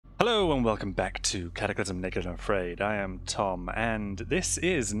Hello and welcome back to Cataclysm Naked and Afraid. I am Tom and this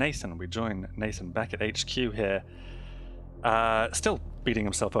is Nathan. We join Nathan back at HQ here. Still beating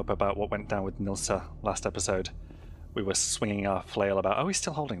himself up about what went down with Nilsa last episode. We were swinging our flail about. Oh, he's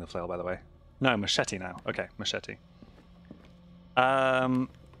still holding the flail, by the way. No, machete now. Okay, machete.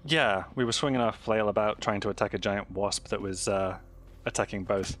 Yeah, we were swinging our flail about trying to attack a giant wasp that was attacking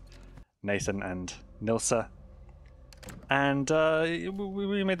both Nathan and Nilsa. And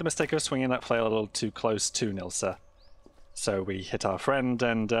we made the mistake of swinging that flail a little too close to Nilsa. So we hit our friend,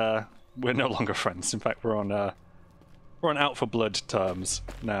 and we're no longer friends. In fact, we're on out for blood terms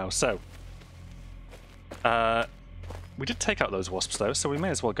now. So we did take out those wasps though, so we may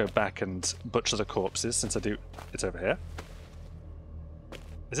as well go back and butcher the corpses since it's over here.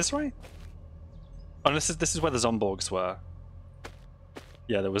 Is this right? Oh, this is where the Zomborgs were.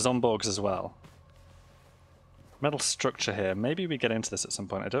 Yeah, there were Zomborgs as well. Metal structure here. Maybe we get into this at some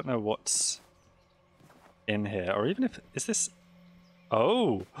point. I don't know what's in here. Or even if... Is this...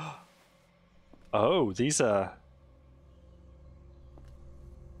 Oh! Oh, these are...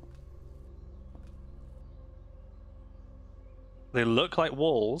 They look like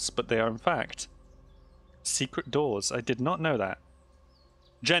walls, but they are in fact secret doors. I did not know that.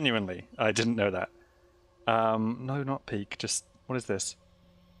 Genuinely, I didn't know that. No, not peak. Just... What is this?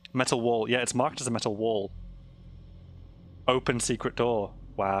 Metal wall. Yeah, it's marked as a metal wall. Open secret door.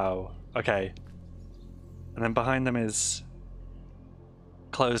 Wow. Okay. And then behind them is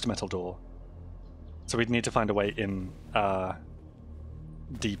closed metal door. So we'd need to find a way in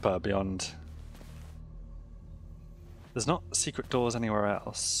deeper beyond. There's not secret doors anywhere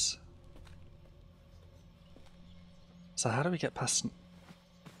else. So how do we get past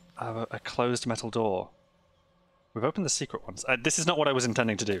a closed metal door? We've opened the secret ones. This is not what I was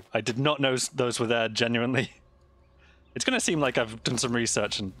intending to do. I did not know those were there, genuinely. It's going to seem like I've done some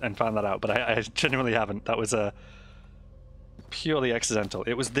research and found that out, but I genuinely haven't. That was purely accidental.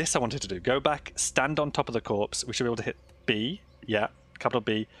 It was this I wanted to do. Go back, stand on top of the corpse. We should be able to hit B. Yeah, capital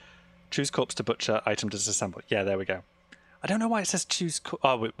B. Choose corpse to butcher, item to disassemble. Yeah, there we go. I don't know why it says choose...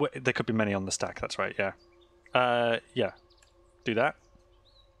 Oh, wait, there could be many on the stack. That's right, yeah. Yeah. Do that.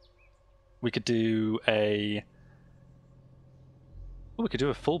 We could do a... Oh, we could do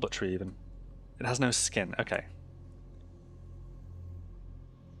a full butchery even. It has no skin. Okay.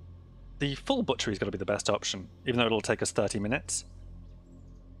 The full butchery's got to be the best option, even though it'll take us 30 minutes.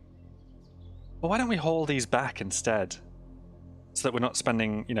 Well, why don't we haul these back instead? So that we're not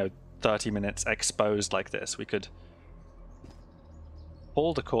spending, 30 minutes exposed like this. We could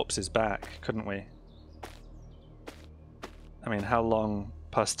haul the corpses back, couldn't we? I mean, how long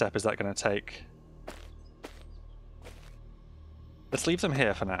per step is that going to take? Let's leave them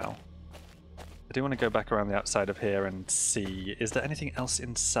here for now. I do want to go back around the outside of here and see, is there anything else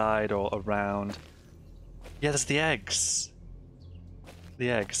inside or around? Yeah, there's the eggs. The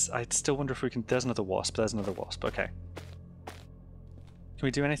eggs. I still wonder if we can... There's another wasp. There's another wasp. Okay. Can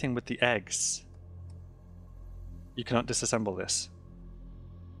we do anything with the eggs? You cannot disassemble this.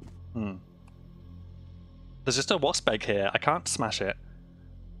 There's just a wasp egg here. I can't smash it.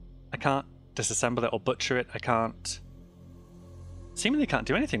 I can't disassemble it or butcher it. I can't... Seemingly can't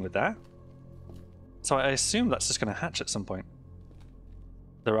do anything with that. So I assume that's just going to hatch at some point.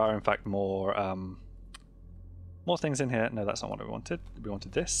 There are, in fact, more things in here. No, that's not what we wanted. We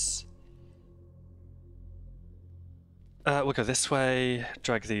wanted this. We'll go this way.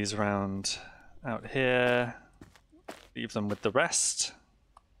 Drag these around out here. Leave them with the rest.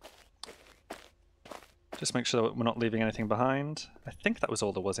 Just make sure that we're not leaving anything behind. I think that was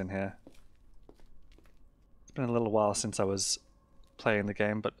all there was in here. It's been a little while since I was playing the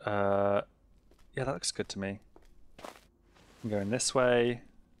game, but... yeah, that looks good to me. I'm going this way.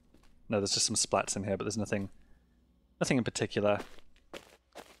 No, there's just some splats in here, but there's nothing in particular.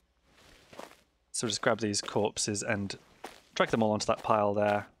 So just grab these corpses and drag them all onto that pile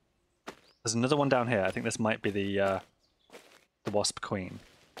there. There's another one down here. I think this might be the Wasp Queen.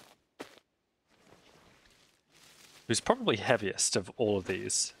 Who's probably heaviest of all of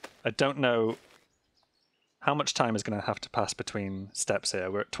these. I don't know how much time is going to have to pass between steps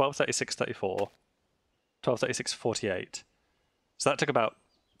here. We're at 12:36:34. 12:36:48. So that took about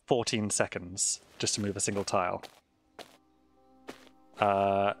 14 seconds just to move a single tile.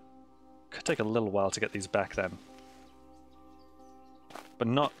 Could take a little while to get these back then. But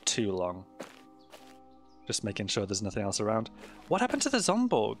not too long. Just making sure there's nothing else around. What happened to the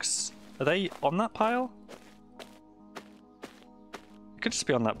Zomborgs? Are they on that pile? It could just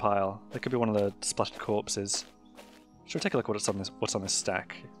be on that pile. They could be one of the splattered corpses. Should we take a look what's on this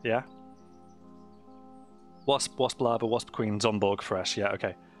stack? Yeah? Wasp larva, Wasp Queen, Zomborg fresh. Yeah,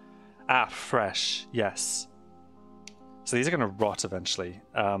 okay. Ah, fresh. Yes. So these are going to rot eventually.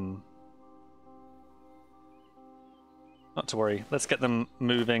 Not to worry. Let's get them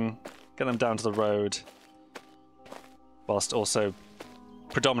moving. Get them down to the road. Whilst also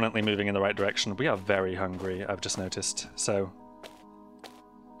predominantly moving in the right direction. We are very hungry, I've just noticed. So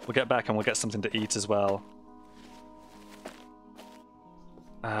we'll get back and we'll get something to eat as well.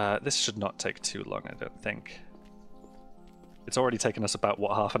 This should not take too long, I don't think. It's already taken us about,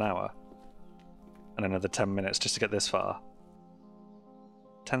 what, half an hour? And another 10 minutes just to get this far.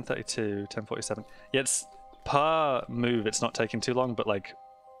 10:32, 10:47. Yeah, it's per move, it's not taking too long, but like,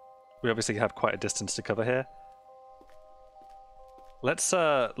 we obviously have quite a distance to cover here. Let's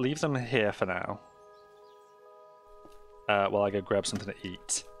leave them here for now. While I go grab something to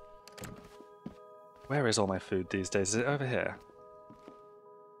eat. Where is all my food these days? Is it over here?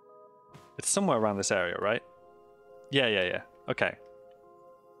 It's somewhere around this area, right? Yeah. Okay.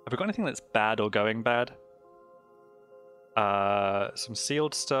 Have we got anything that's bad or going bad? Some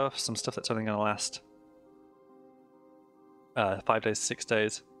sealed stuff, some stuff that's only going to last 5 days, 6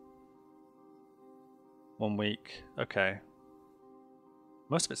 days. 1 week. Okay.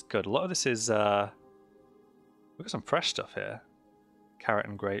 Most of it's good. A lot of this is, we've got some fresh stuff here. Carrot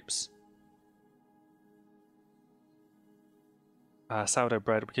and grapes. Sourdough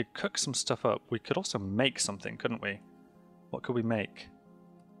bread. We could cook some stuff up. We could also make something, couldn't we? What could we make?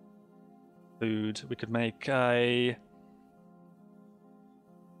 Food. We could make a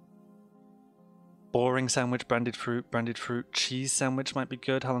boring sandwich, branded fruit, cheese sandwich might be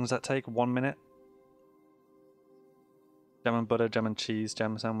good. How long does that take? 1 minute? Jam and butter, jam and cheese,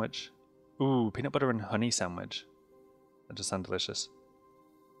 jam sandwich. Ooh, peanut butter and honey sandwich. That just sounds delicious.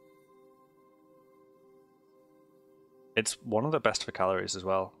 It's one of the best for calories as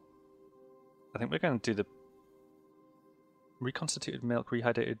well. I think we're going to do the reconstituted milk,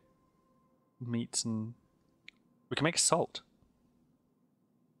 rehydrated meats, and we can make salt.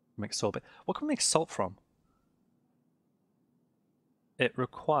 Make sorbet. What can we make salt from? It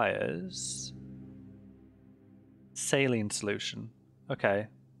requires saline solution. Okay.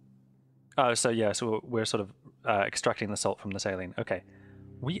 Oh, so yeah, so we're sort of extracting the salt from the saline. Okay.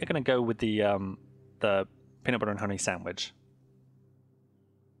 We are going to go with the peanut butter and honey sandwich.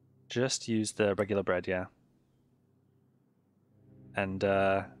 Just use the regular bread, yeah. And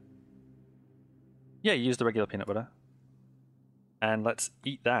yeah, use the regular peanut butter. And let's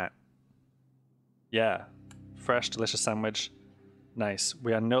eat that. Yeah. Fresh, delicious sandwich. Nice.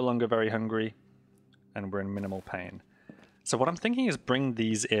 We are no longer very hungry, and we're in minimal pain. So what I'm thinking is bring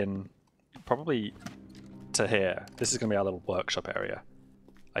these in probably to here. This is going to be our little workshop area,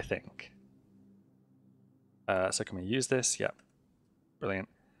 I think. So can we use this? Yep. Brilliant.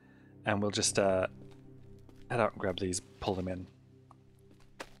 And we'll just head out and grab these, pull them in.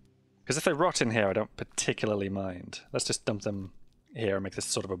 Because if they rot in here, I don't particularly mind. Let's just dump them here and make this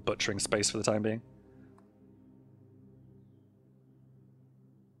sort of a butchering space for the time being.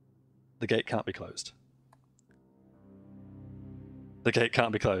 The gate can't be closed. The gate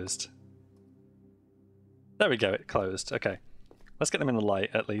can't be closed. There we go, it closed. Okay. Let's get them in the light,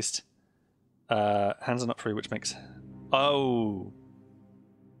 at least. Hands are not free, which makes... Oh!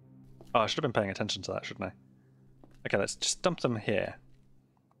 Oh, I should have been paying attention to that, shouldn't I? Okay, let's just dump them here.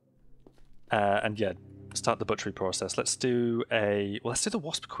 And yeah, start the butchery process. Let's do a... Well, let's do the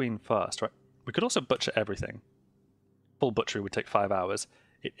Wasp Queen first, right? We could also butcher everything. Full butchery would take 5 hours.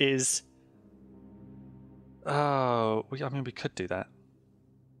 It is... Oh, I mean, we could do that.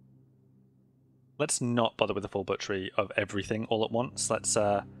 Let's not bother with the full butchery of everything all at once. Let's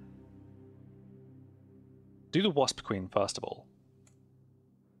do the Wasp Queen first of all.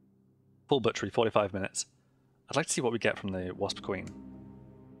 Full butchery, 45 minutes. I'd like to see what we get from the Wasp Queen.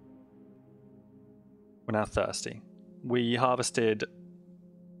 We're now thirsty. We harvested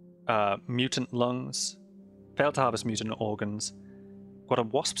mutant lungs, failed to harvest mutant organs, got a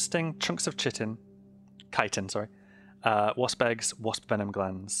wasp sting, chunks of chitin, chitin, sorry, wasp eggs, wasp venom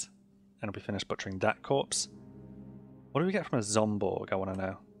glands, and we finished butchering that corpse. What do we get from a Zomborg, I want to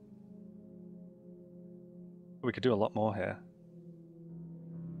know. We could do a lot more here.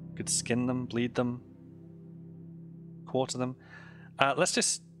 We could skin them, bleed them, quarter them. Let's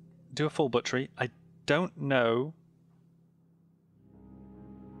just do a full butchery. I don't know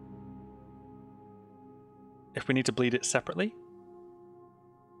if we need to bleed it separately,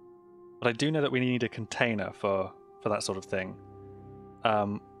 but I do know that we need a container for that sort of thing.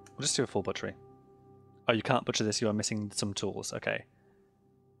 We'll just do a full butchery. Oh, you can't butcher this, you are missing some tools. Okay.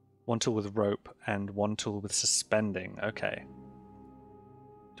 One tool with rope and one tool with suspending. Okay.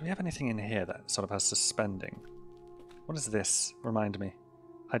 Do we have anything in here that sort of has suspending? What is this? Remind me.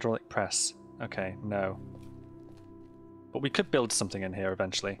 Hydraulic press. Okay, no. But we could build something in here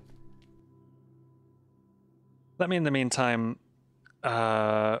eventually. Let me, in the meantime,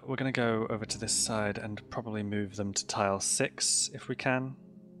 we're going to go over to this side and probably move them to tile 6 if we can.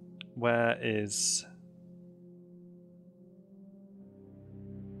 Where is...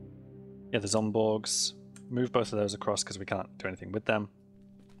 Yeah, the Zomborgs. Move both of those across because we can't do anything with them.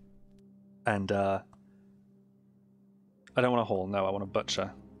 And I don't want a hall, no, I want a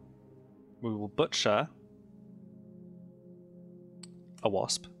butcher. We will butcher a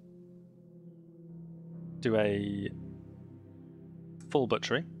wasp. Do a full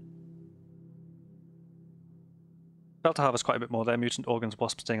butchery. Felt to harvest quite a bit more there. Mutant organs,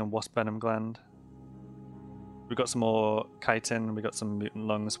 wasp sting, and wasp venom gland. We got some more chitin. We got some mutant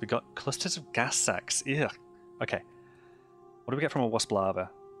lungs. We got clusters of gas sacs. Ew. Okay. What do we get from a wasp larva?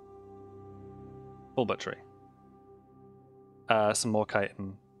 Full butchery. Some more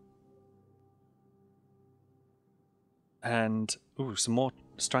chitin. And ooh, some more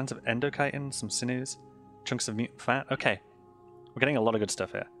strands of endochitin, some sinews, chunks of mutant fat. Okay. We're getting a lot of good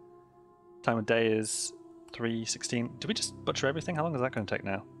stuff here. Time of day is 3:16. Do we just butcher everything? How long is that going to take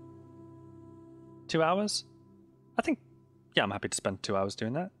now? 2 hours? I think, yeah, I'm happy to spend 2 hours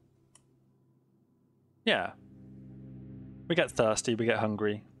doing that. Yeah. We get thirsty, we get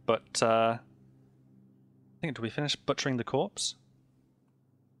hungry, but I think, do we finish butchering the corpse?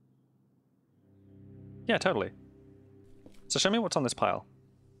 Yeah, totally. So show me what's on this pile.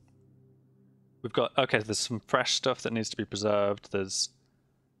 We've got, okay, there's some fresh stuff that needs to be preserved. There's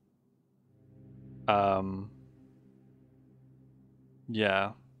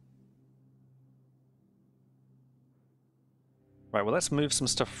yeah. Right, well, let's move some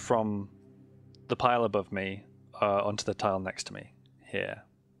stuff from the pile above me onto the tile next to me here.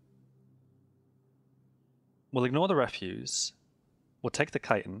 We'll ignore the refuse. We'll take the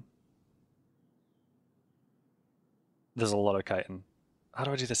chitin. There's a lot of chitin. How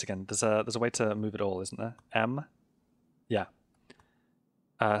do I do this again? There's a way to move it all, isn't there? M? Yeah.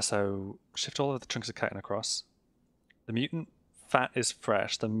 So shift all of the chunks of chitin across. The mutant fat is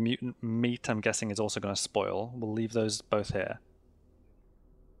fresh. The mutant meat, I'm guessing, is also going to spoil. We'll leave those both here.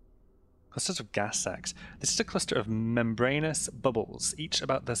 Clusters of gas sacs. This is a cluster of membranous bubbles, each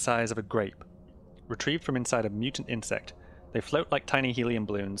about the size of a grape. Retrieved from inside a mutant insect. They float like tiny helium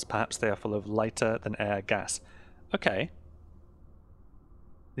balloons. Perhaps they are full of lighter than air gas. Okay.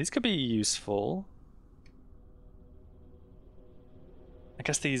 These could be useful. I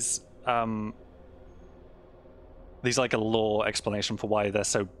guess these like a lore explanation for why they're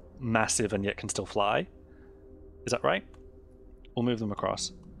so massive and yet can still fly. Is that right? We'll move them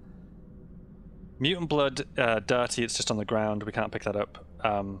across. Mutant blood, dirty, it's just on the ground. We can't pick that up.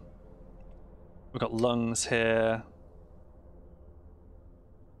 We've got lungs here.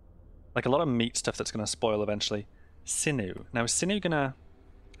 Like a lot of meat stuff that's going to spoil eventually. Sinew. Now is sinew gonna...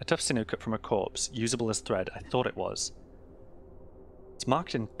 A tough sinew cut from a corpse, usable as thread. I thought it was. It's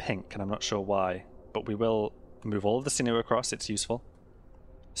marked in pink, and I'm not sure why. But we will move all of the sinew across, it's useful.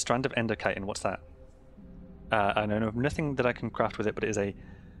 Strand of endochitin, what's that? I know of nothing that I can craft with it, but it is a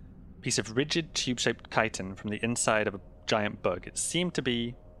piece of rigid tube-shaped chitin from the inside of a giant bug. It seemed to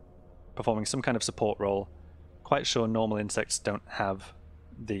be performing some kind of support role. Quite sure normal insects don't have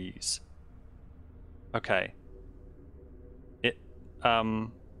these. Okay. It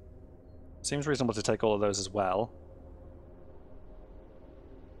seems reasonable to take all of those as well.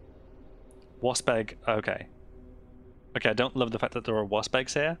 Wasp egg, okay. Okay, I don't love the fact that there are wasp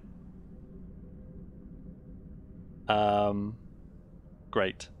eggs here.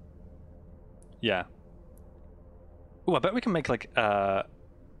 Great. Yeah. Ooh, I bet we can make like a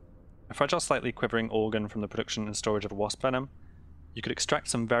fragile, slightly quivering organ from the production and storage of wasp venom. You could extract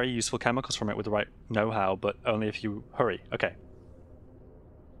some very useful chemicals from it with the right know-how, but only if you hurry. Okay.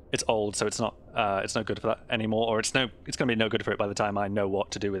 It's old, so it's no good for that anymore, or it's going to be no good for it by the time I know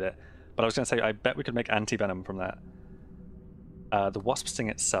what to do with it. But I was going to say, I bet we could make anti-venom from that. The wasp sting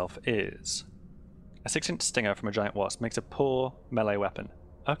itself is a 6-inch stinger from a giant wasp. Makes a poor melee weapon.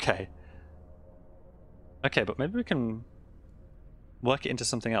 Okay. Okay, but maybe we can work it into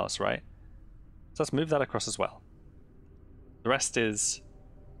something else, right? So let's move that across as well. The rest is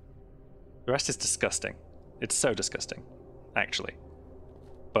disgusting. It's so disgusting, actually.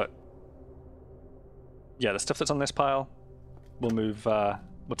 But yeah, the stuff that's on this pile, we'll move.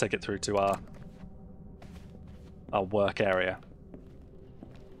 We'll take it through to our work area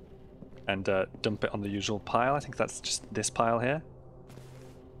and dump it on the usual pile. I think that's just this pile here.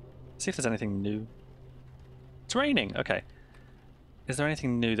 See if there's anything new. It's raining. Okay. Is there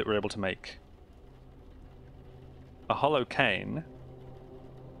anything new that we're able to make? A hollow cane.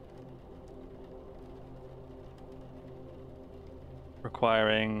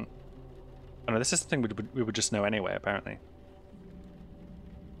 requiring... Oh no, this is something we would just know anyway, apparently.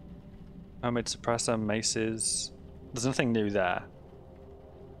 Homemade suppressor, maces... There's nothing new there.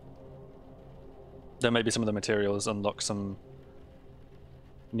 There may be some of the materials unlock some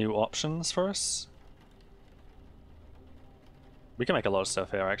new options for us. We can make a lot of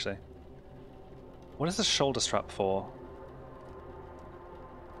stuff here, actually. What is the shoulder strap for?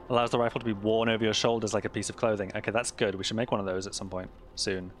 Allows the rifle to be worn over your shoulders like a piece of clothing. Okay, that's good. We should make one of those at some point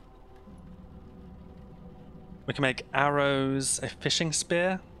soon. We can make arrows, a fishing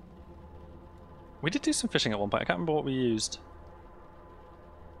spear. We did do some fishing at one point. I can't remember what we used.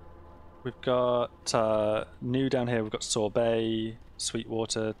 We've got new down here. We've got sorbet,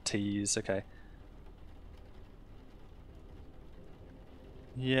 sweetwater, teas. Okay.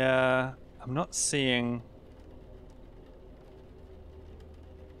 Yeah, I'm not seeing...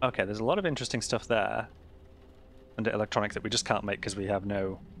 Okay, there's a lot of interesting stuff there under electronic that we just can't make because we have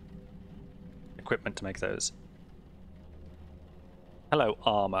no equipment to make those. Hello,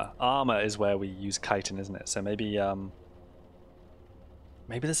 armor. Armor is where we use chitin, isn't it? So maybe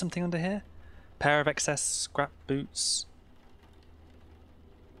maybe there's something under here? Pair of excess scrap boots.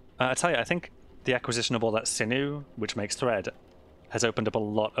 I tell you, I think the acquisition of all that sinew, which makes thread, has opened up a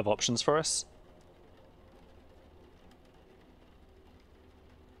lot of options for us.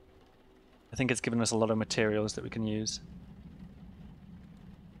 I think it's given us a lot of materials that we can use.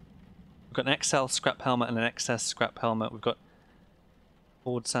 We've got an XL scrap helmet and an XS scrap helmet. We've got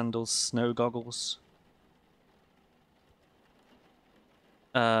board sandals, snow goggles.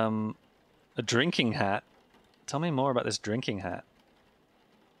 A drinking hat. Tell me more about this drinking hat.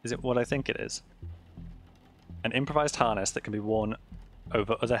 Is it what I think it is? An improvised harness that can be worn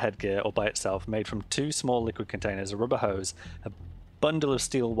over other headgear or by itself, made from 2 small liquid containers, a rubber hose, a bundle of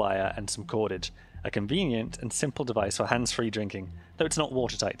steel wire, and some cordage. A convenient and simple device for hands-free drinking, though it's not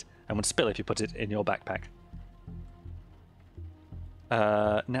watertight and would spill if you put it in your backpack.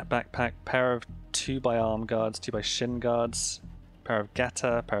 Net backpack, pair of 2x arm guards, 2x shin guards, pair of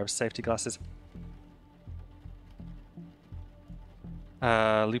gatter, pair of safety glasses.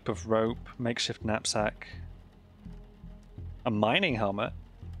 Loop of rope, makeshift knapsack. A mining helmet.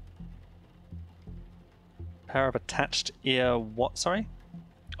 Pair of attached ear... What? Sorry?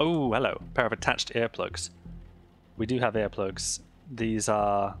 Oh, hello. Pair of attached earplugs. We do have earplugs. These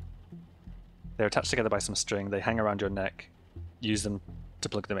are... They're attached together by some string. They hang around your neck. Use them to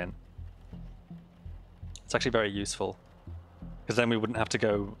plug them in. It's actually very useful. Because then we wouldn't have to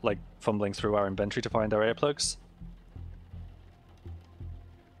go, like, fumbling through our inventory to find our earplugs.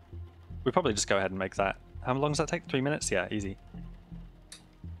 We probably just go ahead and make that. How long does that take? 3 minutes? Yeah, easy.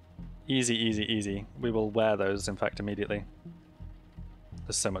 Easy, easy, easy. We will wear those, in fact, immediately.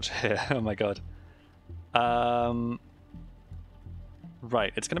 There's so much here. Oh my god.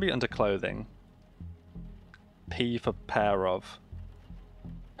 Right, it's going to be under clothing. P for pair of.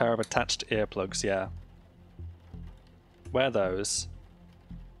 Pair of attached earplugs, yeah. Wear those.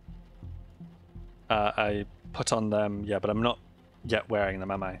 I put on them, yeah, but I'm not yet wearing them,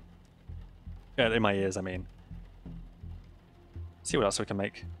 am I? Yeah, in my ears, I mean. See what else we can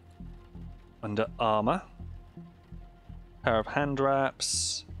make. Under armor. Pair of hand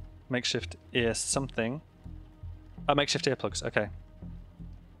wraps. Makeshift ear something. Oh, makeshift earplugs, okay.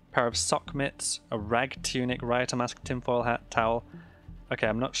 Pair of sock mitts. A rag tunic, rioter mask, tinfoil hat, towel. Okay,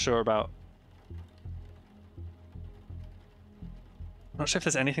 I'm not sure about... I'm not sure if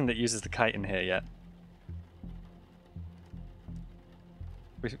there's anything that uses the kite in here yet.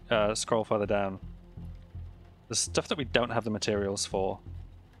 We scroll further down. There's stuff that we don't have the materials for.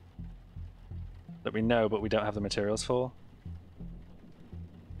 That we know, but we don't have the materials for.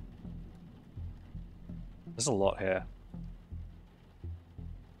 There's a lot here.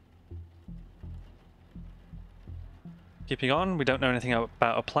 Keeping on, we don't know anything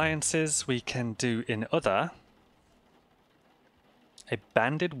about appliances. We can do in other... A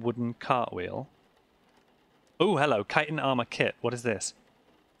banded wooden cartwheel. Oh, hello, chitin armor kit. What is this?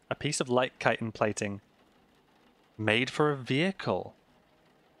 A piece of light chitin plating made for a vehicle.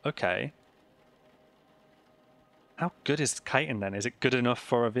 Okay. How good is chitin then? Is it good enough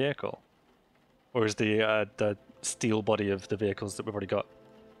for a vehicle? Or is the steel body of the vehicles that we've already got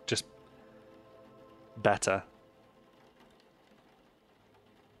just better?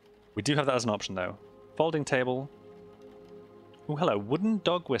 We do have that as an option though. Folding table. Oh, hello, wooden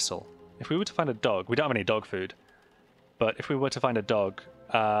dog whistle. If we were to find a dog, we don't have any dog food, but if we were to find a dog,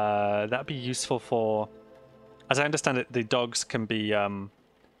 that'd be useful for, as I understand it, the dogs can be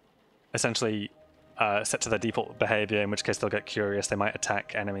essentially set to their default behavior, in which case they'll get curious, they might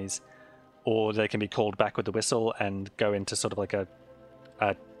attack enemies, or they can be called back with the whistle and go into sort of like a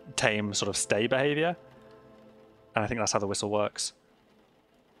tame sort of stay behavior. And I think that's how the whistle works.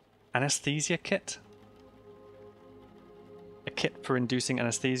 Anesthesia kit? A kit for inducing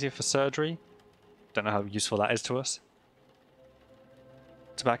anesthesia for surgery? Don't know how useful that is to us.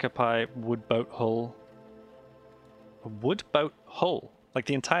 Tobacco pipe, wood boat hull. A wood boat hull? Like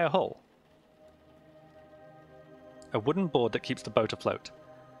the entire hull? A wooden board that keeps the boat afloat.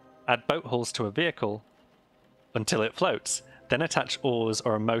 Add boat hulls to a vehicle until it floats. Then attach oars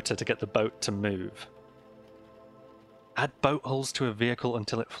or a motor to get the boat to move. Add boat hulls to a vehicle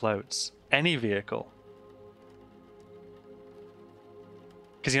until it floats. Any vehicle.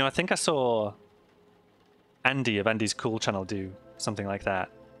 Because, I think I saw Andy of Andy's Cool channel do something like that.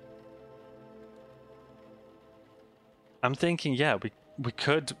 I'm thinking, yeah, we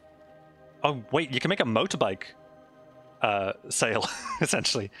could... Oh, wait, you can make a motorbike sail,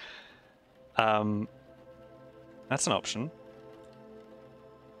 essentially. That's an option.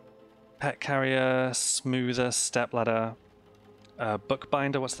 Pet carrier, smoother, stepladder,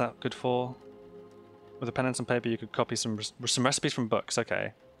 bookbinder, what's that good for? With a pen and some paper you could copy some recipes from books,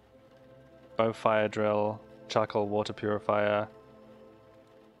 okay. Bow fire drill, charcoal water purifier,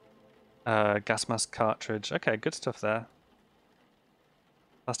 gas mask cartridge, okay, good stuff there.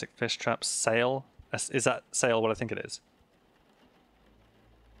 Plastic fish traps, sail, is that sail what I think it is?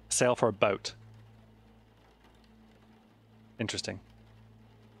 Sail for a boat. Interesting.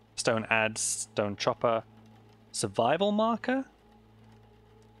 Stone adze, stone chopper, survival marker?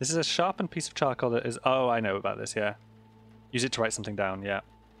 This is a sharpened piece of charcoal that is... Oh, I know about this, yeah. Use it to write something down, yeah.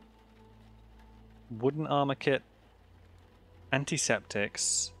 Wooden armor kit.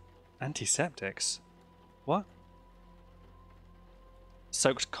 Antiseptics. Antiseptics? What?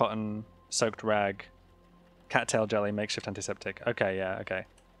 Soaked cotton, soaked rag, cattail jelly, makeshift antiseptic. Okay, yeah, okay.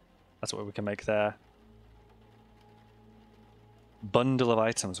 That's what we can make there. Bundle of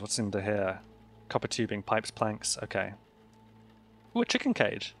items. What's into here? Copper tubing, pipes, planks. Okay. Ooh, a chicken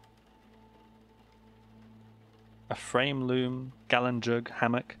cage. A frame loom, gallon jug,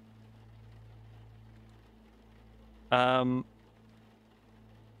 hammock. Okay.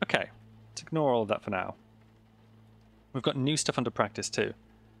 Let's ignore all of that for now. We've got new stuff under practice too.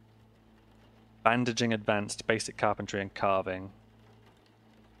 Bandaging advanced, basic carpentry and carving.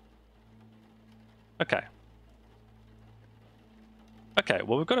 Okay. Okay,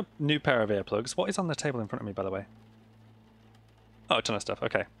 well we've got a new pair of earplugs. What is on the table in front of me, by the way? Oh, a ton of stuff.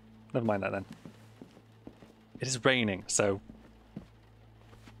 Okay. Never mind that then. It is raining, so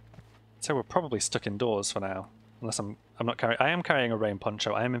we're probably stuck indoors for now. Unless I'm not carrying... I am carrying a rain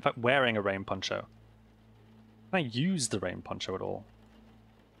poncho. I am in fact wearing a rain poncho. Can I use the rain poncho at all?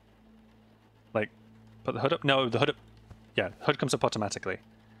 Like, put the hood up? No, the hood up... Yeah, hood comes up automatically.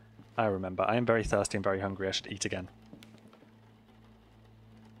 I remember. I am very thirsty and very hungry. I should eat again.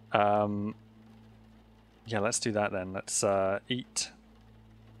 Yeah, let's do that then. Let's eat.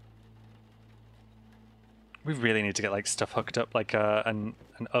 We really need to get like stuff hooked up, like an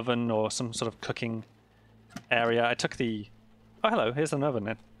oven or some sort of cooking area. I took the... Oh, hello. Here's an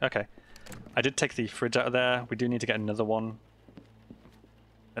oven. Okay. I did take the fridge out of there. We do need to get another one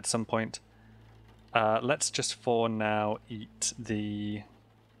at some point. Let's just for now eat the...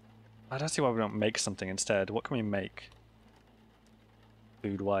 I don't see why we don't make something instead. What can we make?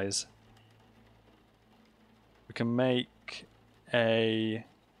 Food-wise. We can make a...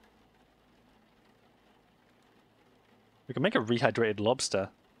 We can make a rehydrated lobster.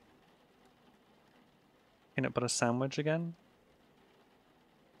 Peanut butter sandwich again?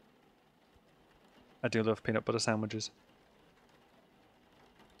 I do love peanut butter sandwiches.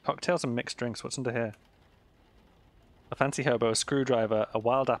 Cocktails and mixed drinks. What's under here? A fancy hobo, a screwdriver, a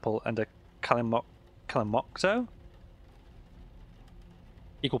wild apple, and a calimocho?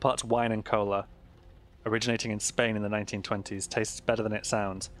 Equal parts wine and cola. Originating in Spain in the 1920s. Tastes better than it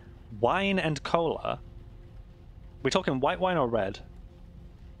sounds. Wine and cola? We talking white wine or red?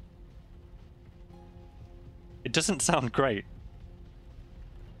 It doesn't sound great.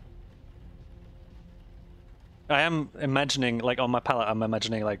 I am imagining, like on my palate, I'm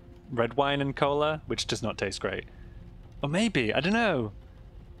imagining like red wine and cola, which does not taste great. Or maybe, I don't know.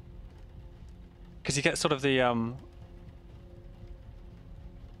 Because you get sort of the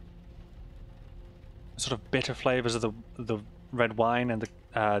sort of bitter flavors of the red wine and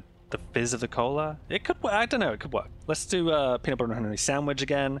the fizz of the cola. It could work. I don't know. It could work. Let's do peanut butter and honey sandwich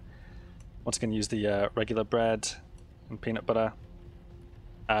again. Once again, use the regular bread and peanut butter,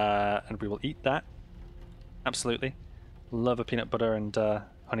 and we will eat that. Absolutely, love a peanut butter and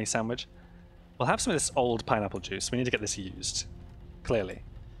honey sandwich. We'll have some of this old pineapple juice. We need to get this used. Clearly.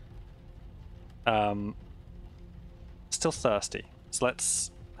 Still thirsty. So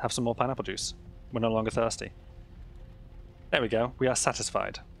let's have some more pineapple juice. We're no longer thirsty. There we go. We are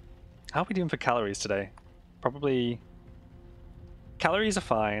satisfied. How are we doing for calories today? Probably... Calories are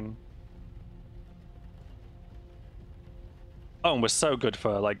fine. Oh, and we're so good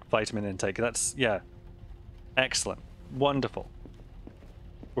for, like, vitamin intake. That's, yeah. Excellent. Wonderful.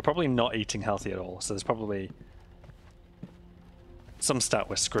 We're probably not eating healthy at all, so there's probably some stat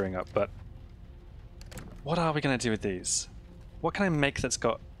we're screwing up, but... What are we going to do with these? What can I make that's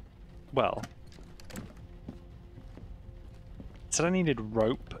got... Well... It said I needed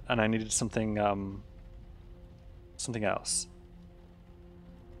rope, and I needed something, something else.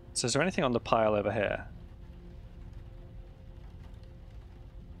 So is there anything on the pile over here?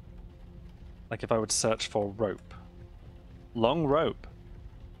 Like if I would search for rope. Long rope.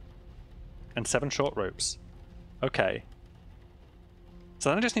 And 7 short ropes. Okay. So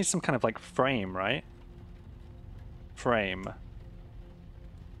then I just need some kind of like frame, right? Frame.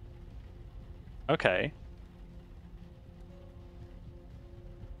 Okay.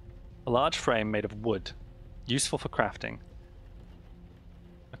 A large frame made of wood. Useful for crafting.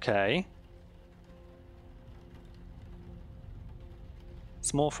 Okay.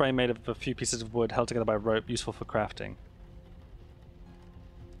 Small frame made of a few pieces of wood held together by rope, useful for crafting.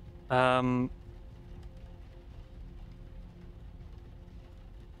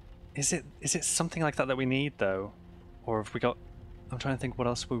 Is it something like that that we need though? Or have we got... I'm trying to think what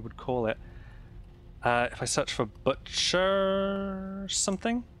else we would call it. If I search for butcher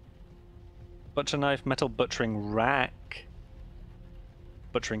something? Butcher knife, metal butchering rack.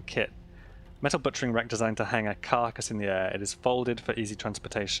 Butchering kit. Metal butchering rack designed to hang a carcass in the air. It is folded for easy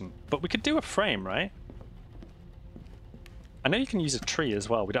transportation. But we could do a frame, right? I know you can use a tree as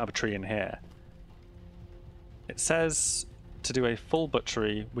well. We don't have a tree in here. It says to do a full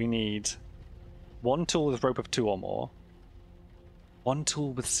butchery, we need 1 tool with rope of 2 or more. 1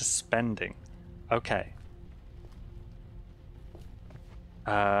 tool with suspending. Okay.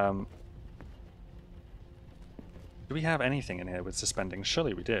 Do we have anything in here with suspending?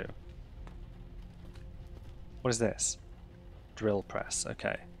 Surely we do. What is this? Drill press.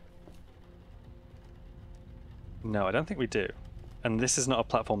 Okay. No, I don't think we do. And this is not a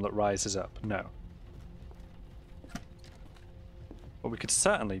platform that rises up. No. But we could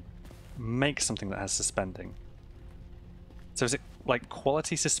certainly make something that has suspending. So is it like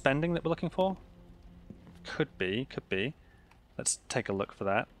quality suspending that we're looking for? Could be, could be. Let's take a look for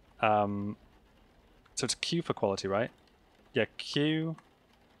that. So it's Q for quality, right? Yeah, Q.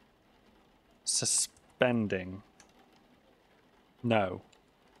 Suspending. No.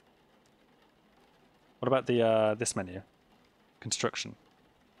 What about the this menu? Construction.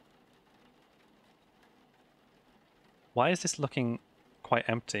 Why is this looking quite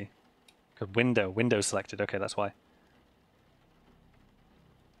empty? Good, window selected. Okay, that's why.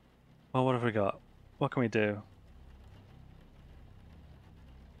 Well, what have we got? What can we do?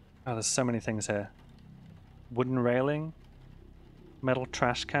 Oh, there's so many things here. Wooden railing. Metal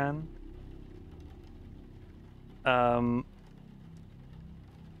trash can. Do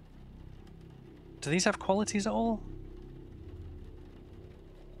these have qualities at all?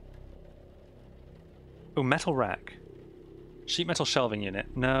 Oh, metal rack. Sheet metal shelving unit.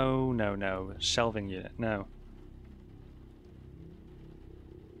 No, no, no. Shelving unit. No.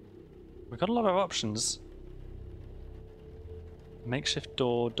 We've got a lot of options. Makeshift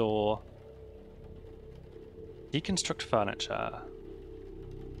door. Deconstruct furniture.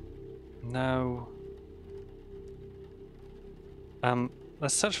 No.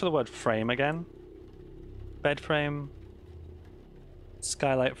 Let's search for the word frame again. Bed frame.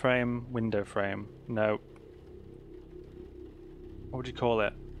 Skylight frame. Window frame. No. What would you call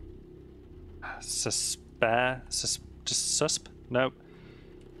it? Just susp? Nope.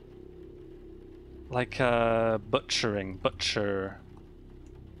 Like butchering.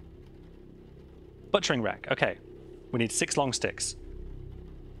 Butchering rack. Okay. We need 6 long sticks.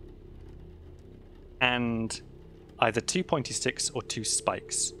 And either 2 pointy sticks or 2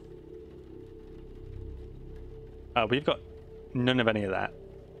 spikes. We've got none of any of that.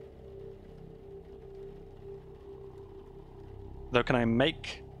 Though, can I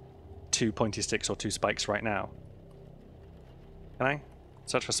make 2 pointy sticks or 2 spikes right now? Can I?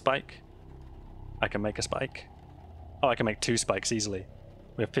 Search for spike. I can make a spike. Oh, I can make 2 spikes easily.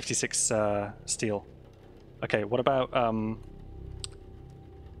 We have 56 steel. Okay, what about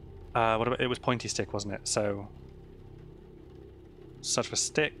it was pointy stick, wasn't it? So search for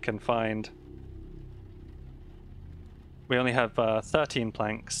stick and find. We only have 13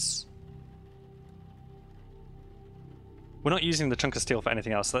 planks. We're not using the chunk of steel for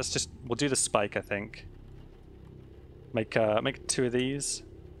anything else, so we'll do the spike, I think. Make 2 of these.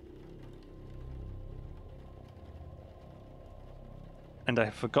 And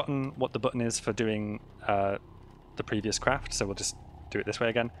I've forgotten what the button is for doing the previous craft, so we'll just do it this way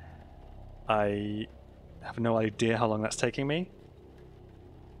again. I have no idea how long that's taking me,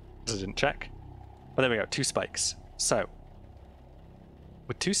 because I didn't check. But there we go, 2 spikes. So,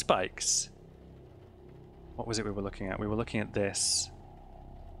 with 2 spikes, what was it we were looking at? We were looking at this.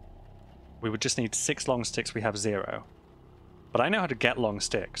 We would just need 6 long sticks, we have 0. But I know how to get long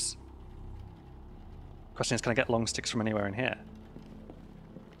sticks. Question is, can I get long sticks from anywhere in here?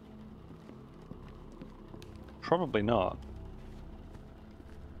 Probably not.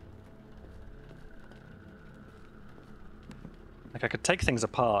 Like, I could take things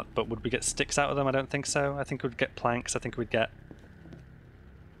apart, but would we get sticks out of them? I don't think so. I think we'd get planks. I think we'd get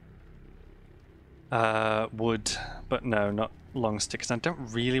wood, but no, not long sticks. And I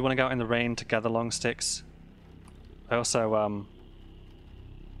don't really want to go out in the rain to gather long sticks. I also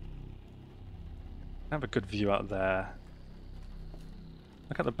have a good view out there.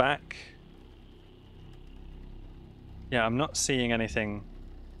 Look at the back. Yeah, I'm not seeing anything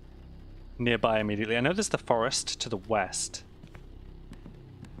nearby immediately. I know there's the forest to the west.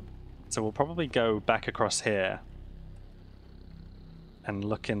 So we'll probably go back across here and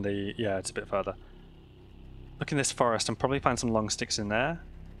look in the... yeah, it's a bit further. Look in this forest and probably find some long sticks in there.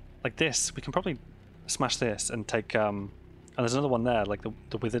 Like this, we can probably smash this and take... and there's another one there, like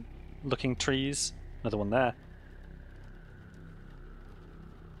the withered looking trees. Another one there.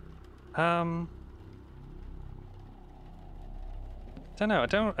 Don't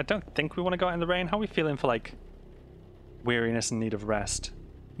know. I don't think we want to go out in the rain. How are we feeling for like weariness and need of rest?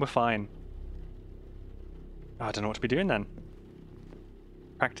 We're fine. Oh, I don't know what to be doing then.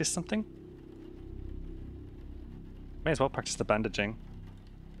 Practice something? May as well practice the bandaging.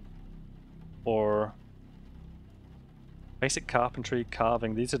 Or basic carpentry,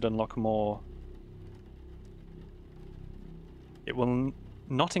 carving. These would unlock more. It will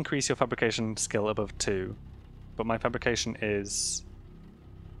not increase your fabrication skill above 2, but my fabrication is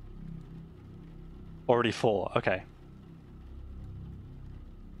already 4. Okay.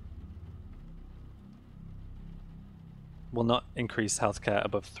 Will not increase healthcare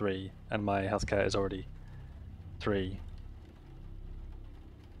above 3, and my healthcare is already 3.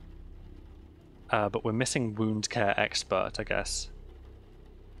 But we're missing wound care expert, I guess,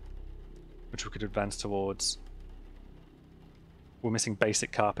 which we could advance towards. We're missing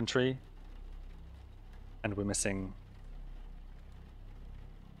basic carpentry, and we're missing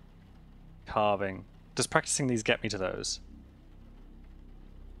carving. Does practicing these get me to those?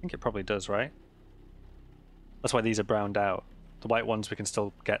 I think it probably does, right? That's why these are browned out. The white ones, we can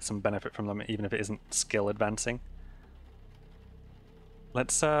still get some benefit from them, even if it isn't skill advancing.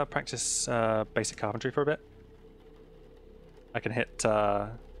 Let's practice basic carpentry for a bit. I can hit...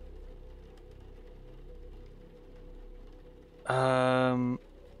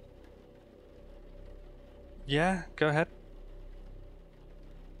 yeah, go ahead.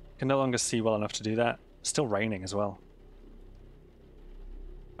 Can no longer see well enough to do that. Still raining as well.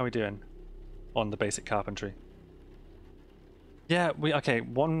 How are we doing on the basic carpentry? Yeah, okay,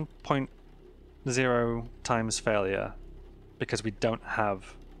 1.0 times failure because we don't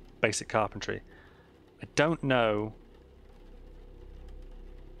have basic carpentry. I don't know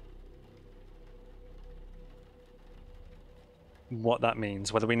what that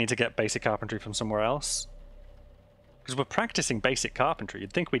means, whether we need to get basic carpentry from somewhere else. Because we're practicing basic carpentry.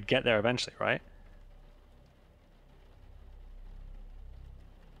 You'd think we'd get there eventually, right?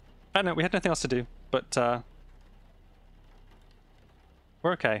 I don't know, we had nothing else to do, but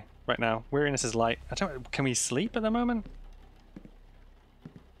we're okay right now. Weariness is light. Can we sleep at the moment?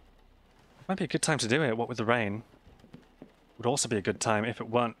 Might be a good time to do it, what with the rain. Would also be a good time, if it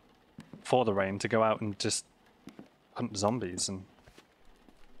weren't for the rain, to go out and just hunt zombies and...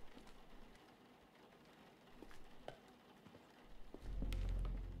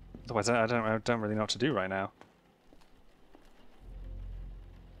 Otherwise, I don't really know what to do right now.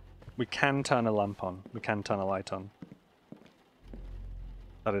 We can turn a lamp on. We can turn a light on.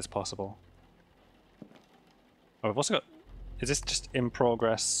 That is possible. Oh, we've also got... Is this just in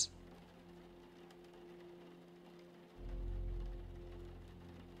progress?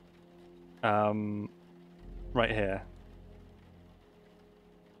 Right here.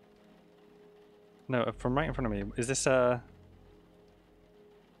 No, from right in front of me. Is this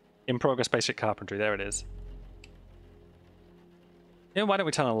in progress basic carpentry? There it is. Yeah, why don't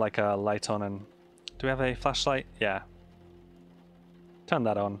we turn a light on and... Do we have a flashlight? Yeah. Turn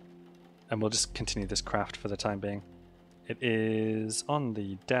that on. And we'll just continue this craft for the time being. It is on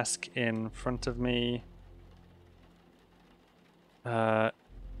the desk in front of me.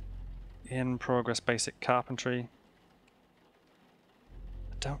 In progress basic carpentry.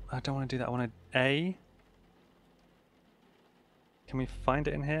 I don't want to do that. I want to A. Can we find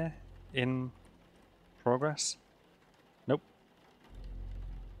it in here? In progress? Nope.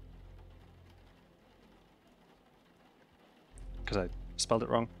 Because I spelled it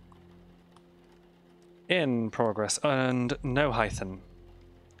wrong. In progress and no hyphen.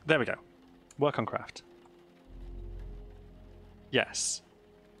 There we go. Work on craft. Yes.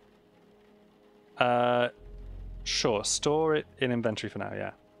 Sure. Store it in inventory for now,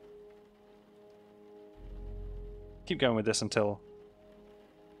 yeah. Keep going with this until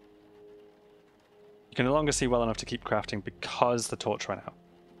you can no longer see well enough to keep crafting because the torch ran out.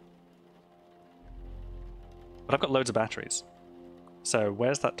 But I've got loads of batteries. So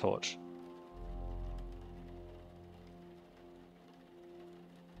where's that torch?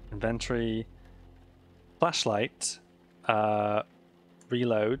 Inventory. Flashlight.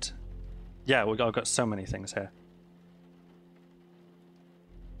 Reload. Yeah, I've got so many things here.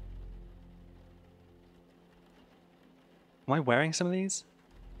 Am I wearing some of these?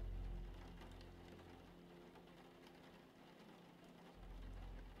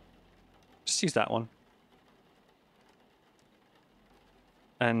 Just use that one.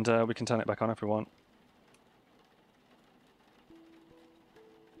 And we can turn it back on if we want.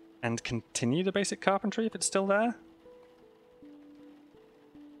 And continue the basic carpentry if it's still there.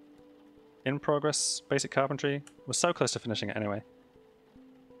 In progress, basic carpentry. We're so close to finishing it anyway.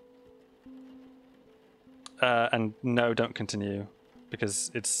 And no, don't continue, because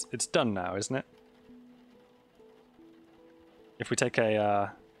it's done now, isn't it? If we take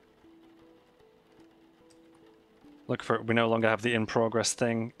a look for it, we no longer have the in progress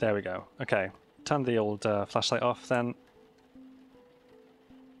thing. There we go. Okay, turn the old flashlight off then.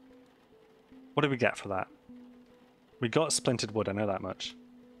 What did we get for that? We got splintered wood, I know that much.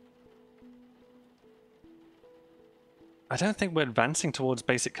 I don't think we're advancing towards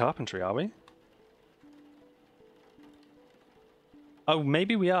basic carpentry, are we? Oh,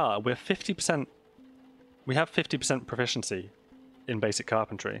 maybe we are. We're 50%. We have 50% proficiency in basic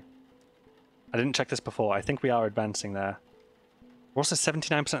carpentry. I didn't check this before. I think we are advancing there. We're also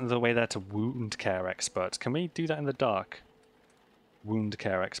 79% of the way there to wound care expert. Can we do that in the dark? Wound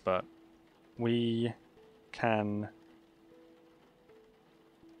care expert. We can...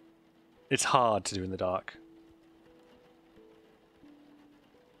 It's hard to do in the dark.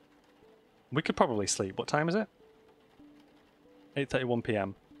 We could probably sleep. What time is it? 8:31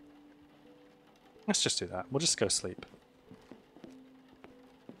 PM. Let's just do that. We'll just go sleep.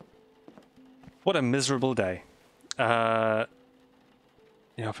 What a miserable day. Yeah,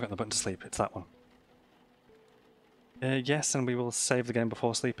 I forgot the button to sleep. It's that one. Yes, and we will save the game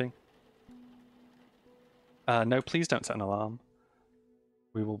before sleeping. No, please don't set an alarm.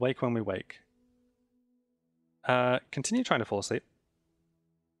 We will wake when we wake. Continue trying to fall asleep.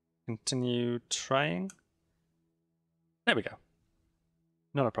 Continue trying. There we go.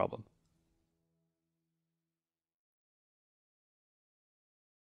 Not a problem.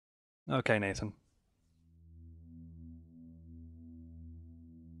 Okay, Nathan.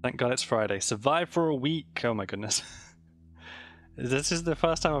 Thank God it's Friday. Survive for a week. Oh my goodness. This is the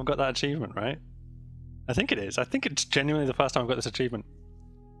first time I've got that achievement, right? I think it is. I think it's genuinely the first time I've got this achievement.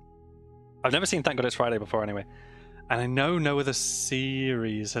 I've never seen Thank God It's Friday before anyway. And I know no other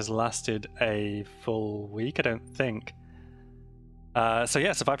series has lasted a full week, I don't think. So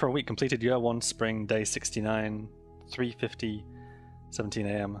yeah, survive for a week, completed year 1, spring, day 69, 3:50, 17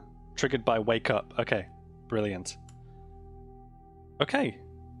 AM. Triggered by wake up. Okay, brilliant. Okay,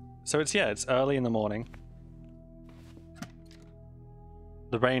 so it's early in the morning.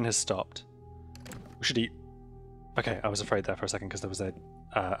 The rain has stopped. We should eat. Okay, I was afraid there for a second because there was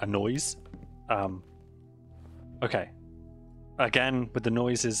a noise. Okay. Again, with the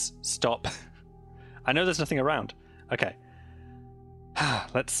noises, stop. I know there's nothing around. Okay.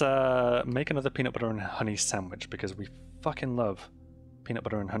 Let's make another peanut butter and honey sandwich because we fucking love peanut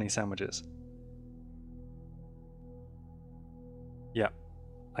butter and honey sandwiches. Yeah.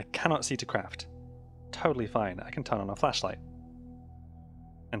 I cannot see to craft. Totally fine. I can turn on a flashlight.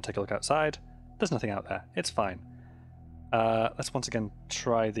 And take a look outside. There's nothing out there. It's fine. Let's once again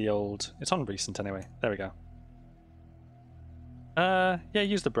try the old... It's on recent anyway. There we go. Yeah,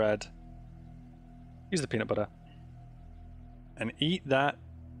 use the bread. Use the peanut butter. And eat that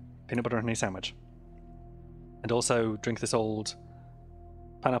peanut butter and honey sandwich. And also drink this old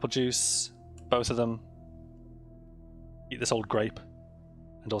pineapple juice. Both of them. Eat this old grape.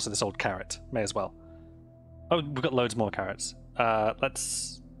 And also this old carrot. May as well. Oh, we've got loads more carrots.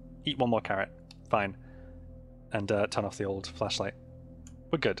 Let's eat one more carrot. Fine. and turn off the old flashlight.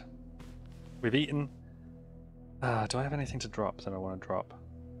 We're good. We've eaten. Do I have anything to drop that I want to drop?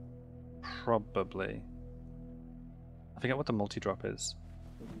 Probably. I forget what the multi-drop is.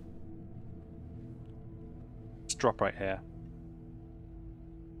 Let's drop right here.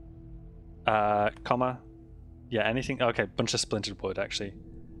 Comma. Yeah, anything. Okay, bunch of splintered wood, actually.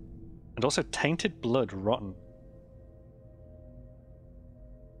 And also tainted blood, rotten.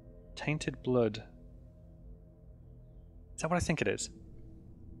 Tainted blood. Is that what I think it is?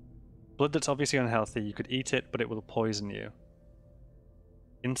 Blood that's obviously unhealthy. You could eat it, but it will poison you.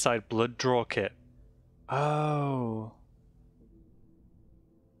 Inside blood draw kit. Oh.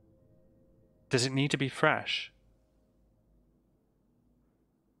 Does it need to be fresh?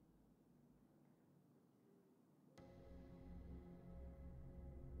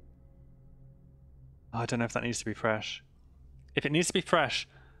 Oh, I don't know if that needs to be fresh. If it needs to be fresh,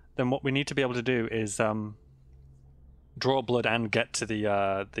 then what we need to be able to do is draw blood and get to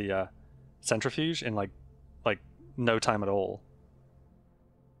the centrifuge in like no time at all.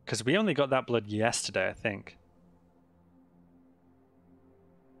 Because we only got that blood yesterday, I think.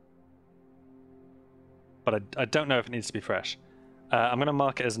 But I don't know if it needs to be fresh. I'm going to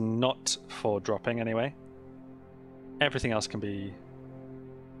mark it as not for dropping anyway. Everything else can be...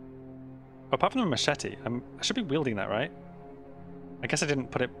 Oh, apart from the machete, I should be wielding that, right? I guess I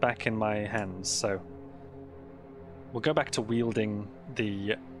didn't put it back in my hands, so... We'll go back to wielding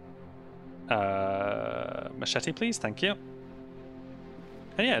the machete, please. Thank you.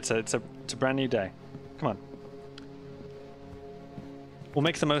 And yeah, it's a brand new day. Come on. We'll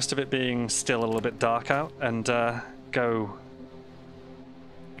make the most of it being still a little bit dark out and go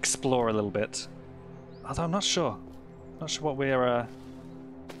explore a little bit. Although I'm not sure. Not sure what we're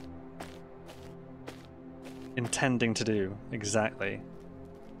intending to do exactly.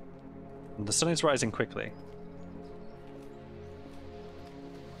 And the sun is rising quickly.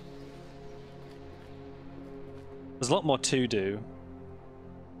 There's a lot more to do.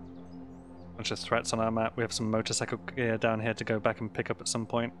 Bunch of threats on our map. We have some motorcycle gear down here to go back and pick up at some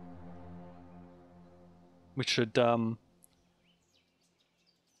point. We should make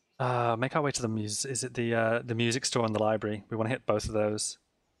our way to the is it the music store and the library? We want to hit both of those.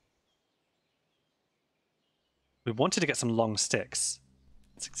 We wanted to get some long sticks.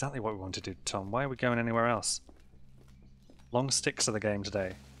 That's exactly what we want to do, Tom. Why are we going anywhere else? Long sticks are the game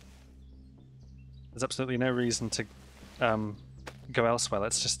today. There's absolutely no reason to go elsewhere.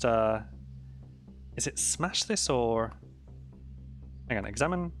 Let's just is it smash this or... Hang on,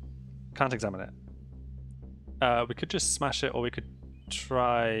 examine? Can't examine it. We could just smash it, or we could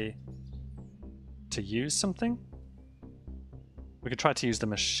try to use something. We could try to use the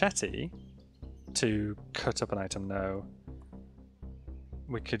machete to cut up an item. No.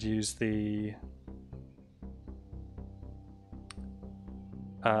 We could use the...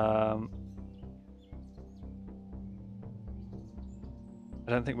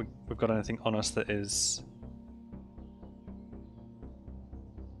 I don't think we've got anything on us that is...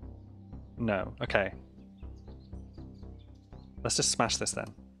 No, okay. Let's just smash this then.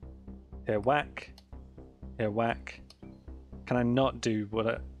 Here, whack. Here, whack. Can I not do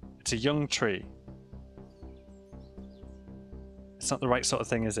what it's a young tree. It's not the right sort of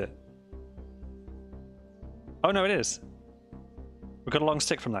thing, is it? Oh no, it is. We've got a long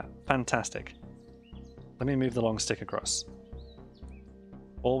stick from that. Fantastic. Let me move the long stick across.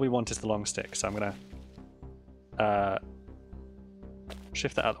 All we want is the long stick, so I'm gonna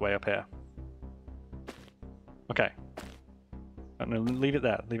shift that out of the way up here. Okay. I'm gonna leave it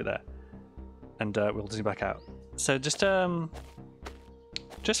there, and we'll zoom back out. So just 5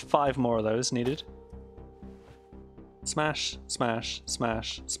 more of those needed. Smash, smash,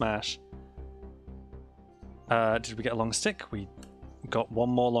 smash, smash. Did we get a long stick? We got 1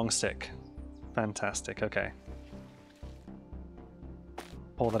 more long stick. Fantastic, okay.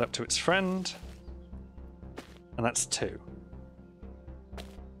 Pull that up to its friend. And that's 2.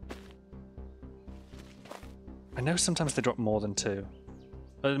 I know sometimes they drop more than 2.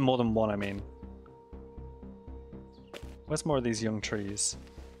 More than 1, I mean. Where's more of these young trees?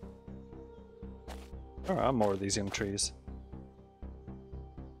 There are more of these young trees.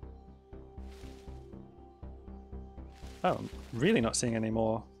 Oh, I'm really not seeing any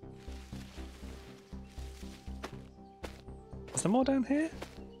more. Is there more down here?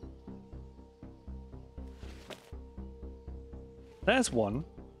 There's one.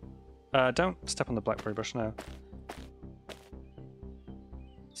 Don't step on the blackberry bush now.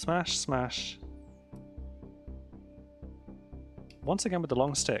 Smash, smash. Once again with the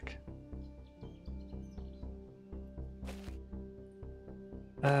long stick.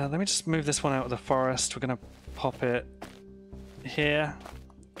 Let me just move this one out of the forest. We're gonna pop it here.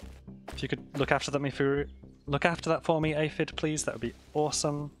 If you could look after that for me, Aphid, please, that would be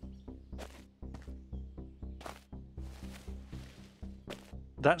awesome.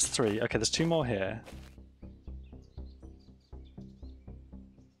 That's 3. Okay, there's 2 more here.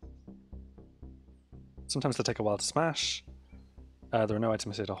 Sometimes they take a while to smash. There are no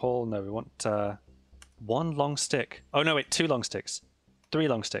items here to haul. No, we want 1 long stick. Oh no, wait, 2 long sticks. 3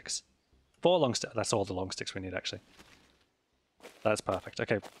 long sticks. 4 long sticks. That's all the long sticks we need, actually. That's perfect.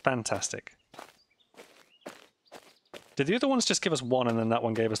 Okay, fantastic. Did the other ones just give us 1 and then that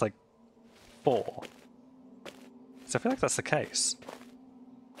one gave us like 4? So I feel like that's the case.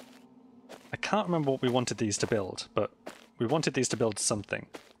 I can't remember what we wanted these to build, but we wanted these to build something.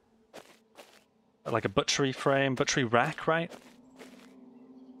 Like a butchery frame, butchery rack, right?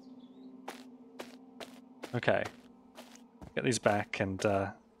 Okay. Get these back and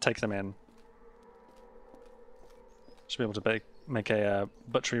take them in. Should be able to make a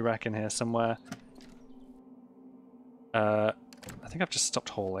butchery rack in here somewhere. I think I've just stopped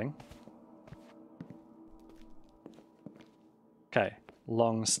hauling. Okay,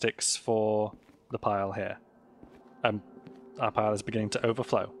 long sticks for the pile here. Our pile is beginning to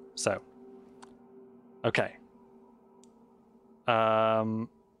overflow, so. Okay. It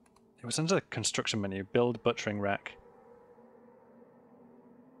was under the construction menu, build butchering rack.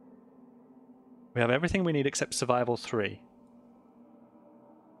 We have everything we need except survival 3.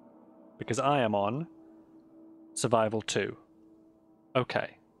 Because I am on survival 2.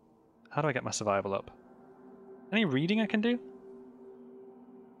 Okay. How do I get my survival up? Any reading I can do?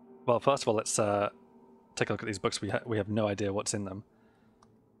 Well, first of all, let's take a look at these books. We have no idea what's in them.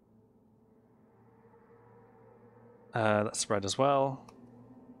 That's red as well.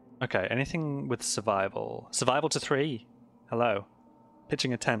 Okay, anything with survival. Survival to 3. Hello.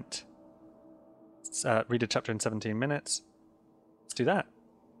 Pitching a tent. Read a chapter in 17 minutes. Let's do that.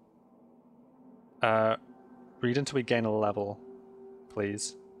 Read until we gain a level,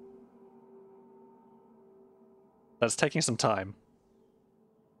 please. That's taking some time.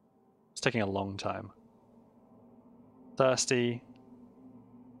 It's taking a long time. Thirsty.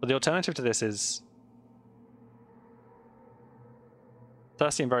 But the alternative to this is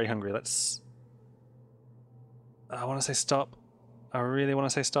thirsty and very hungry. Let's... I want to say stop. I really want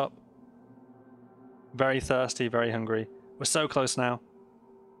to say stop. Very thirsty, very hungry. We're so close now.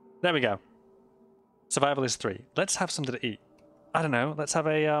 There we go. Survival is 3. Let's have something to eat. I don't know. Let's have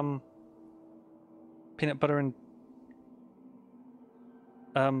a peanut butter and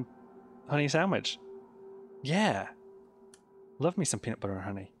honey sandwich. Yeah. Love me some peanut butter and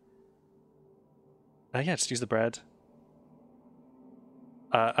honey. Yeah, just use the bread.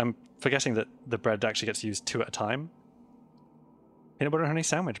 I'm forgetting that the bread actually gets used 2 at a time. Peanut butter and honey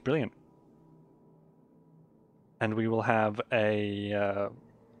sandwich. Brilliant. And we will have a...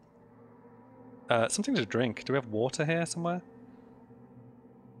 something to drink. Do we have water here somewhere?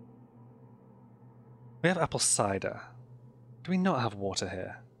 We have apple cider. Do we not have water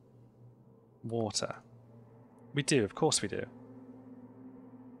here? Water. We do, of course we do.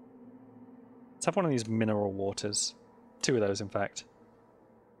 Let's have one of these mineral waters. 2 of those, in fact.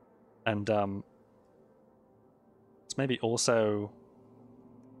 And let's maybe also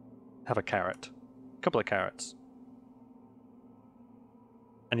have a carrot. A couple of carrots.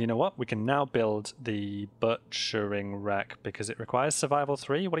 And you know what? We can now build the butchering rack because it requires survival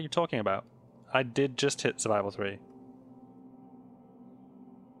 3. What are you talking about? I did just hit survival 3.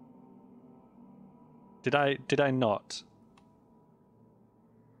 Did I not?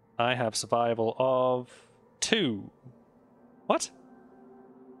 I have survival of 2. What?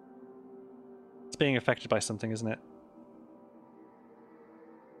 It's being affected by something, isn't it?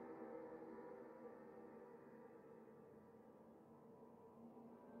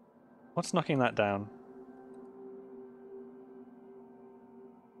 What's knocking that down?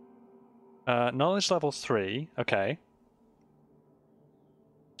 Knowledge level 3. Okay.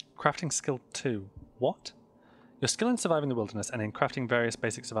 Crafting skill 2. What? Your skill in surviving the wilderness and in crafting various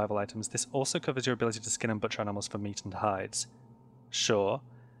basic survival items. This also covers your ability to skin and butcher animals for meat and hides. Sure.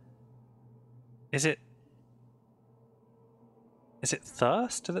 Is it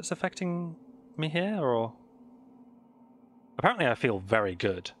thirst that's affecting me here, or... Apparently I feel very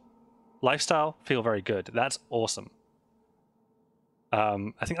good. Lifestyle, feel very good. That's awesome. I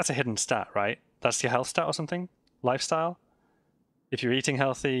think that's a hidden stat, right? That's your health stat or something? Lifestyle? If you're eating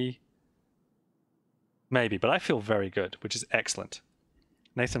healthy... Maybe, but I feel very good, which is excellent.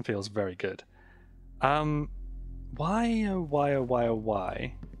 Nathan feels very good. Why, oh why, oh why, oh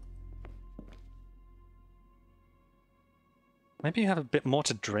why? Maybe you have a bit more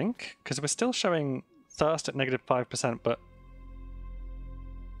to drink? Because we're still showing starts at negative 5%, but...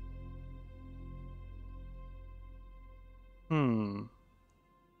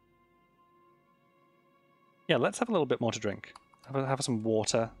 Yeah, let's have a little bit more to drink. Have some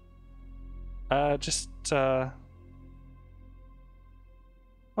water. I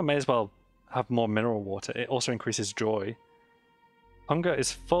may as well have more mineral water. It also increases joy. Hunger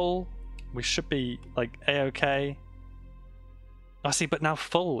is full. We should be, like, A-okay. I see, but now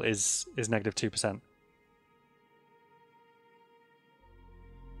full is negative 2%.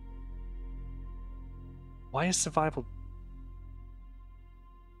 Why is survival...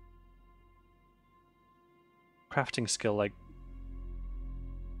 crafting skill, like,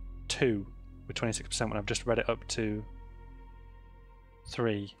 2 with 26% when I've just read it up to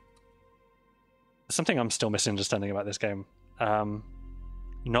 3? There's something I'm still misunderstanding about this game.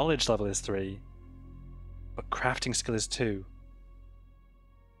 Knowledge level is 3, but crafting skill is 2.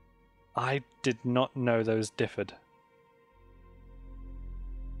 I did not know those differed.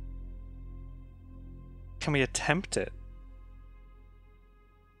 Can we attempt it?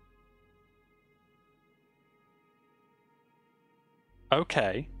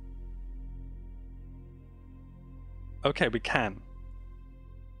 Okay. Okay, we can.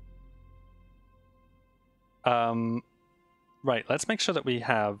 Right, let's make sure that we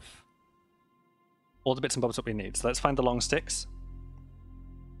have all the bits and bobs that we need. So let's find the long sticks.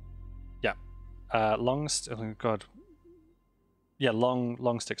 Yeah. Oh god. Yeah,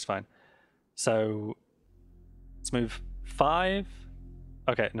 long sticks, fine. So let's move 5.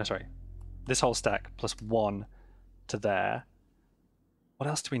 Okay, no, sorry. This whole stack plus 1 to there. What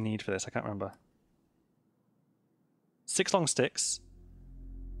else do we need for this? I can't remember. 6 long sticks,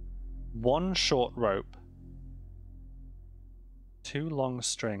 1 short rope, 2 long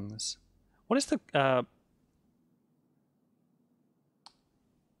strings. What is the on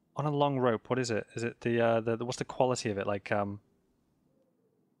a long rope? What is it? Is it the what's the quality of it? Like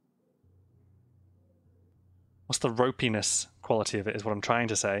what's the ropiness quality of it? Is what I'm trying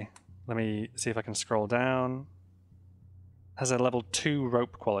to say. Let me see if I can scroll down. Has a level 2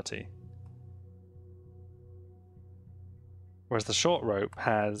 rope quality. Whereas the short rope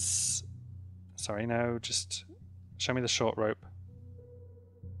has... Sorry, no, just show me the short rope.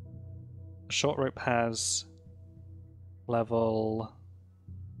 The short rope has level...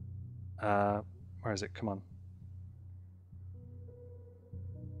 where is it? Come on.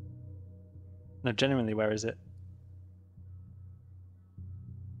 No, genuinely, where is it?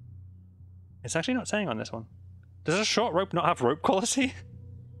 It's actually not saying on this one. Does a short rope not have rope quality?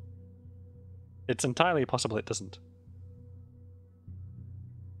 It's entirely possible it doesn't.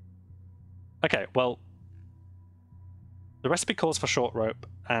 Okay, well, the recipe calls for short rope,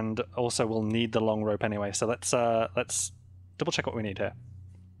 and also we'll need the long rope anyway. So let's double check what we need here.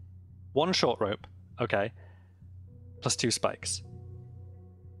 1 short rope, okay, plus 2 spikes.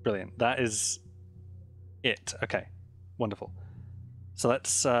 Brilliant. That is it. Okay, wonderful. So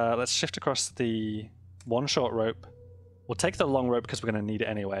let's shift across the 1 short rope. We'll take the long rope because we're going to need it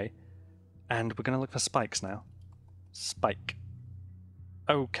anyway, and we're going to look for spikes now. Spike.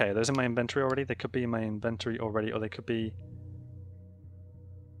 Okay, are those in my inventory already? They could be in my inventory already, or they could be...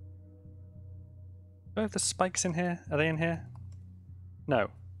 Oh, the spikes in here? Are they in here? No.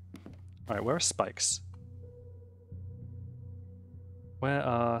 Alright, where are spikes? Where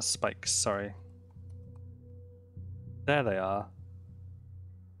are spikes? Sorry. There they are.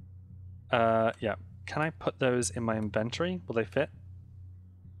 Yeah. Can I put those in my inventory? Will they fit?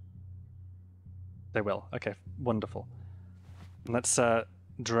 They will. Okay, wonderful. Let's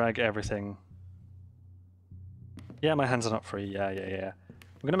drag everything. Yeah, my hands are not free. Yeah.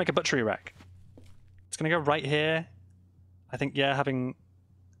 We're going to make a butchery rack. It's going to go right here. I think, yeah, having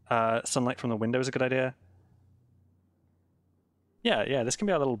sunlight from the window is a good idea. Yeah, this can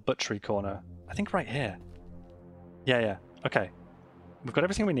be our little butchery corner. I think right here. Yeah. Okay. We've got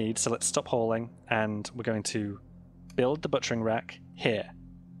everything we need, so let's stop hauling, and we're going to build the butchering rack here.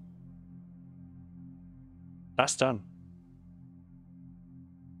 That's done.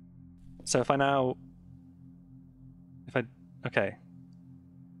 So if I now... Okay.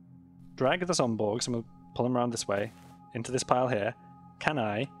 Drag the zomborgs, and we'll pull them around this way, into this pile here. Can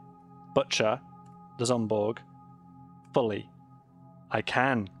I butcher the zomborg fully? I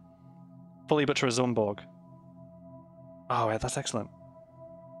can. Fully butcher a zomborg. Oh, yeah, that's excellent.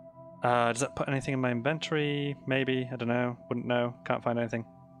 Does that put anything in my inventory? Maybe. I don't know. Wouldn't know. Can't find anything.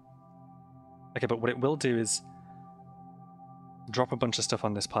 Okay, but what it will do is drop a bunch of stuff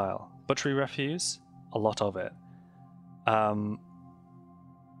on this pile. Butchery refuse. A lot of it.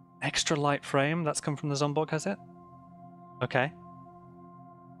 Extra light frame. That's come from the zomborg, has it? Okay.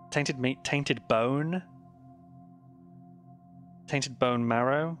 Tainted meat, tainted bone. Tainted bone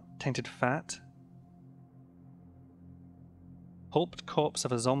marrow, tainted fat. Pulped corpse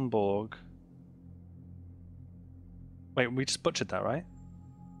of a Zomborg. Wait, we just butchered that, right?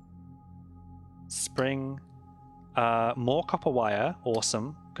 Spring. More copper wire,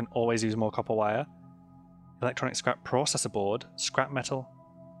 awesome. Can always use more copper wire. Electronic scrap processor board, scrap metal.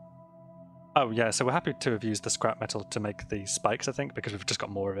 Oh yeah, so we're happy to have used the scrap metal to make the spikes, I think, because we've just got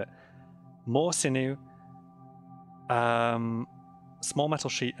more of it. More sinew. Small metal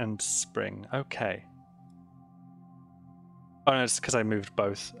sheet and spring. Okay. Oh no, it's because I moved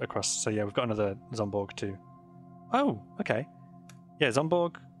both across. So yeah, we've got another Zomborg too. Oh, okay. Yeah,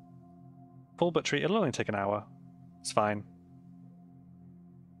 Zomborg. Full butchery. It'll only take an hour. It's fine.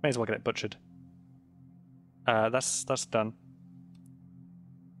 May as well get it butchered. That's done.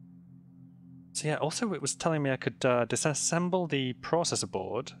 So yeah, also it was telling me I could disassemble the processor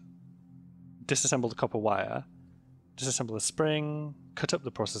board, disassemble the copper wire, disassemble the spring, cut up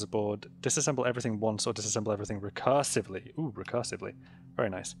the processor board, disassemble everything once or disassemble everything recursively. Ooh, recursively. Very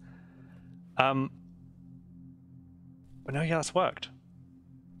nice. But no, yeah, that's worked.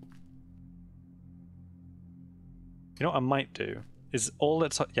 You know what I might do is all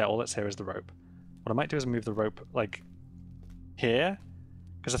that's here is the rope. What I might do is move the rope like here,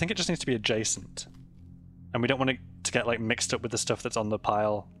 because I think it just needs to be adjacent, and we don't want it to get like mixed up with the stuff that's on the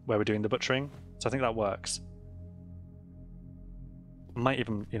pile where we're doing the butchering. So I think that works. I might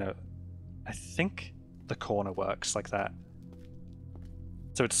even, you know, I think the corner works like that.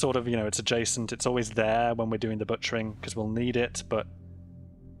 So it's sort of, you know, it's adjacent. It's always there when we're doing the butchering because we'll need it. But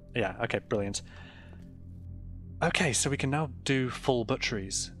yeah, okay, brilliant. Okay, so we can now do full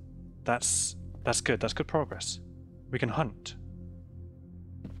butcheries. That's good. That's good progress. We can hunt.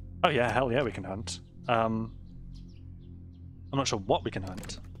 Oh yeah, hell yeah, we can hunt. I'm not sure what we can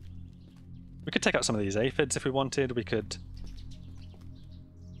hunt. We could take out some of these aphids if we wanted. We could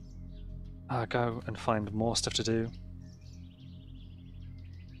go and find more stuff to do.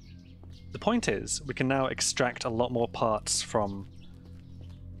 The point is, we can now extract a lot more parts from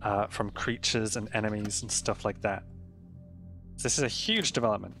creatures and enemies and stuff like that. So this is a huge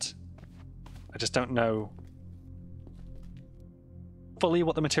development. I just don't know fully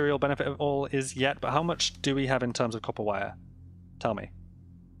what the material benefit of all is yet, but how much do we have in terms of copper wire? Tell me.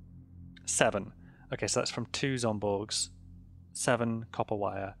 7. Okay, so that's from 2 Zomborgs. 7 copper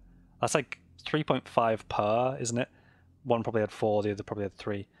wire. That's like 3.5 per, isn't it? One probably had 4, the other probably had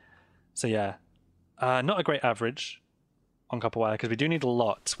 3. So yeah, not a great average on copper wire, because we do need a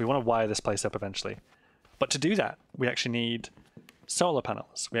lot. We want to wire this place up eventually. But to do that, we actually need solar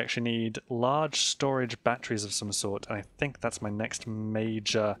panels. We actually need large storage batteries of some sort, and I think that's my next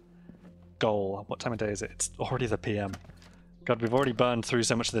major goal. What time of day is it? It's already the PM. God, we've already burned through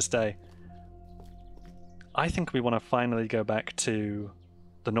so much of this day. I think we want to finally go back to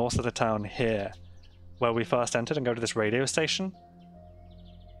the north of the town here, where we first entered, and go to this radio station.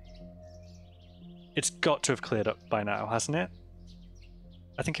 It's got to have cleared up by now, hasn't it?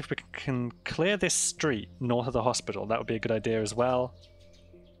 I think if we can clear this street north of the hospital, that would be a good idea as well.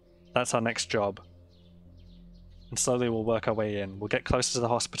 That's our next job. And slowly we'll work our way in. We'll get closer to the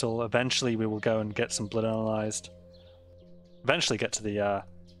hospital. Eventually we will go and get some blood analyzed. Eventually get to the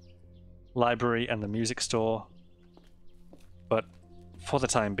library and the music store. But for the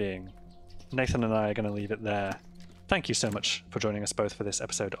time being, Nathan and I are going to leave it there. Thank you so much for joining us both for this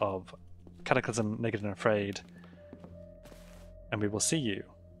episode of Cataclysm, Naked and Afraid. And we will see you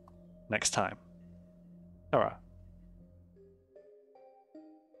next time. Alright.